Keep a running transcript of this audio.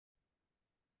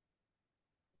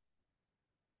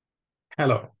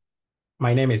Hello,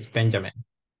 my name is Benjamin.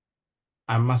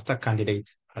 I'm master candidate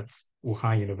at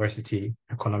Wuhan University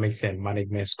Economics and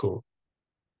Management School.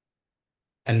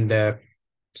 And our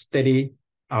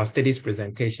studies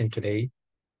presentation today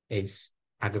is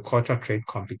agricultural trade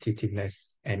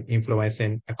competitiveness and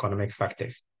influencing economic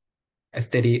factors, a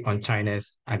study on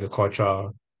China's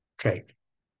agricultural trade.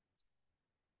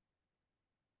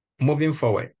 Moving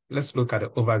forward, let's look at the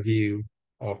overview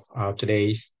of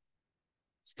today's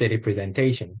study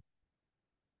presentation.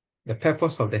 The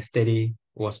purpose of the study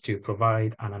was to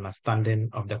provide an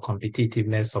understanding of the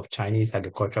competitiveness of Chinese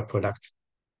agricultural products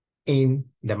in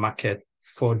the market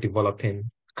for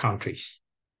developing countries,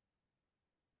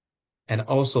 and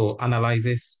also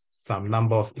analyzes some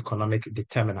number of economic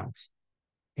determinants,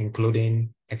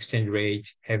 including exchange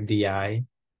rate, FDI,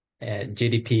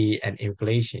 GDP, and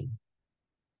inflation,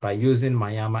 by using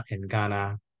Myanmar and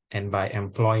Ghana and by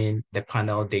employing the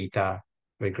panel data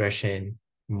regression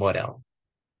model.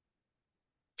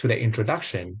 To the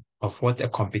introduction of what a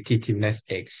competitiveness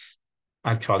is.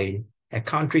 Actually, a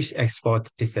country's export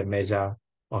is a measure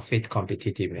of its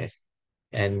competitiveness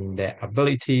and the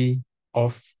ability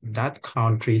of that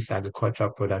country's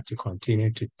agricultural product to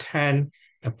continue to turn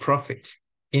a profit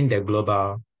in the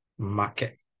global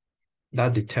market.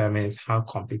 That determines how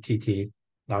competitive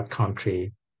that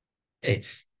country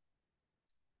is.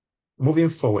 Moving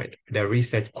forward, the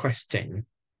research question,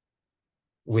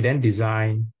 we then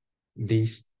design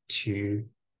these two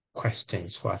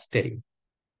questions for our study.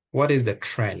 What is the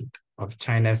trend of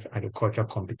China's agricultural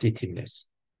competitiveness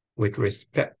with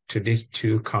respect to these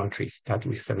two countries that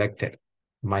we selected,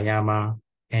 Myanmar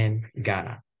and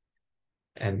Ghana?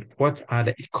 And what are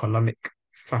the economic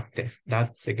factors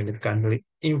that significantly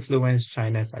influence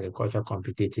China's agricultural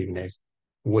competitiveness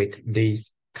with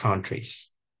these countries?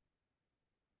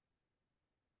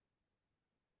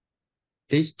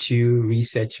 These two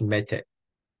research methods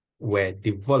were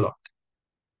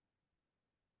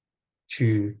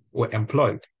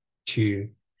employed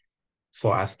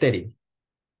for our study.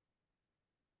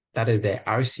 That is the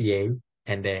RCA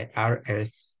and the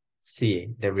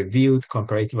RSCA, the revealed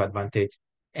comparative advantage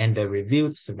and the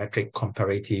revealed symmetric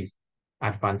comparative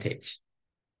advantage.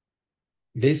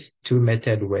 These two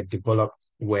methods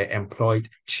were employed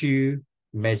to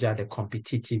measure the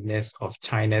competitiveness of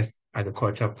China's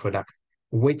agricultural product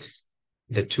with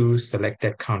the two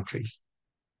selected countries.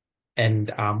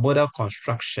 And our model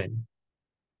construction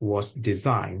was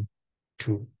designed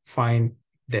to find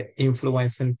the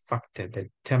influencing factor, the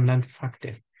determinant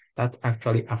factors that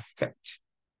actually affect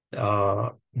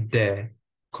the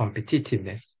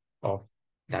competitiveness of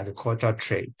the agricultural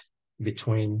trade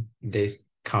between these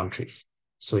countries.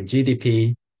 So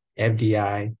GDP,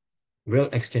 FDI, real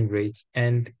exchange rate,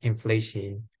 and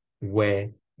inflation were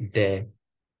the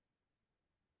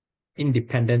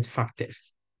independent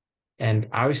factors.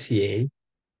 And RCA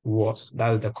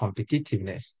that is the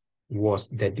competitiveness, was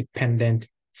the dependent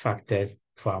factors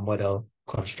for our model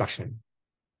construction.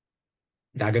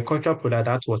 The agricultural product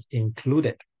that was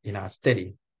included in our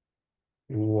study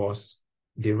was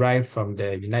derived from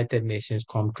the United Nations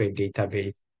Comtrade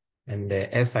database and the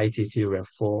SITC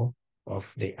Rev4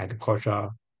 of the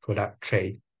agricultural product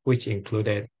trade, which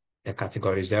included the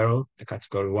category 0, the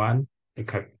category 1,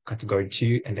 the category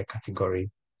 2, and the category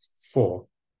 4.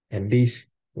 And these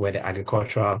were the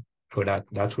agricultural products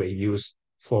that were used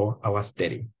for our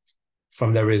study.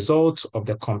 From the results of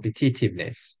the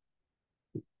competitiveness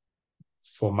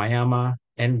for Myanmar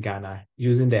and Ghana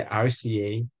using the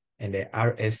RCA and the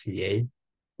RSCA,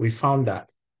 we found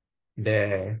that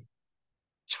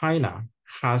China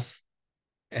has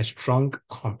a strong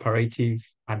comparative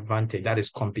advantage, that is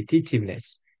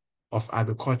competitiveness of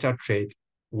agricultural trade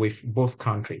with both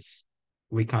countries.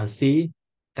 We can see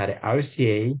that the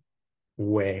RCA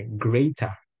were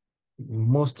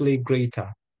mostly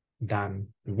greater than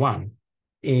 1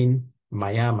 in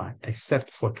Myanmar,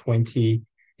 except for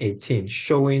 2018,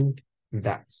 showing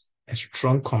that a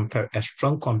strong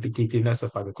competitiveness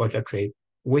of agricultural trade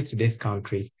with these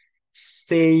countries.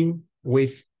 Same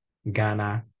with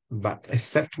Ghana, but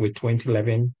except with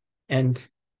 2011 and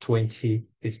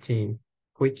 2015,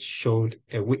 which showed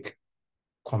a weak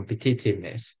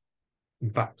competitiveness.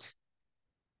 But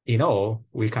in all,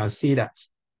 we can see that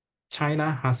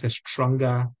China has a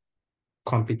stronger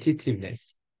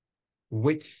competitiveness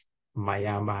with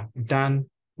Myanmar than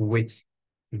with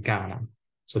Ghana.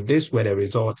 So these were the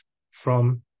results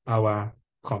from our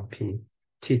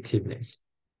competitiveness.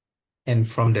 And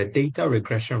from the data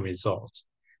regression results,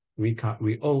 we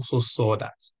also saw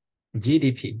that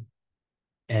GDP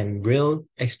and real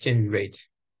exchange rate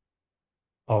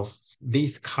of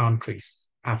these countries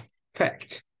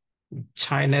affect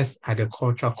China's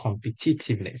agricultural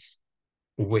competitiveness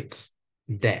with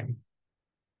them.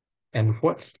 And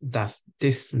what does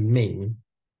this mean?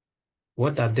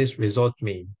 What does this result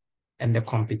mean? And the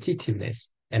competitiveness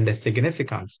and the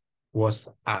significance was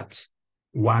at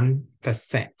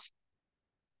 1%,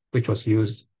 which was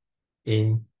used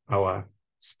in our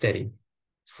study.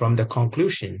 From the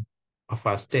conclusion of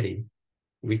our study,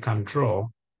 we can draw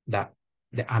that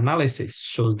the analysis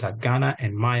shows that Ghana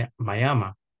and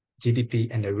Myanmar GDP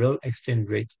and the real exchange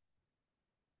rate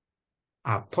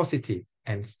are positive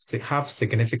and have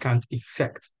significant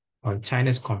effect on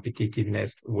China's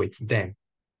competitiveness with them.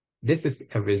 This is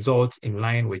a result in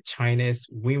line with China's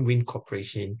win-win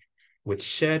cooperation with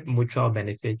shared mutual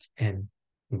benefit and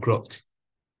growth.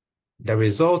 The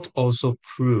result also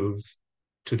proves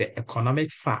to the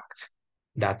economic fact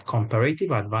that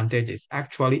comparative advantage is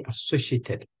actually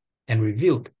associated and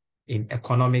revealed in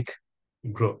economic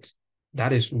growth.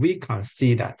 That is, we can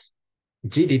see that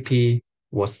GDP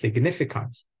was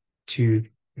significant to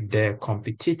the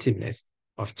competitiveness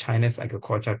of China's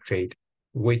agricultural trade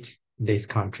with these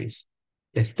countries.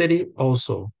 The study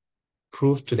also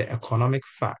proved to the economic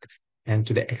fact and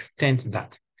to the extent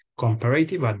that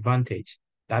comparative advantage,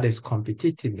 that is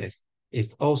competitiveness,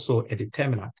 is also a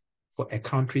determinant for a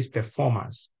country's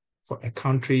performance, for a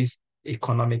country's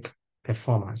economic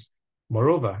performance.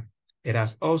 Moreover, it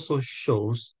has also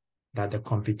shows that the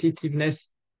competitiveness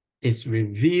is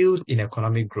revealed in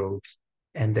economic growth,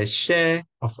 and the share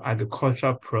of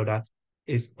agricultural products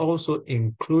is also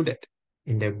included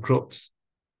in the growth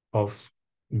of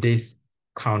this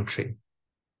country.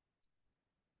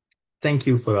 Thank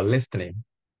you for your listening.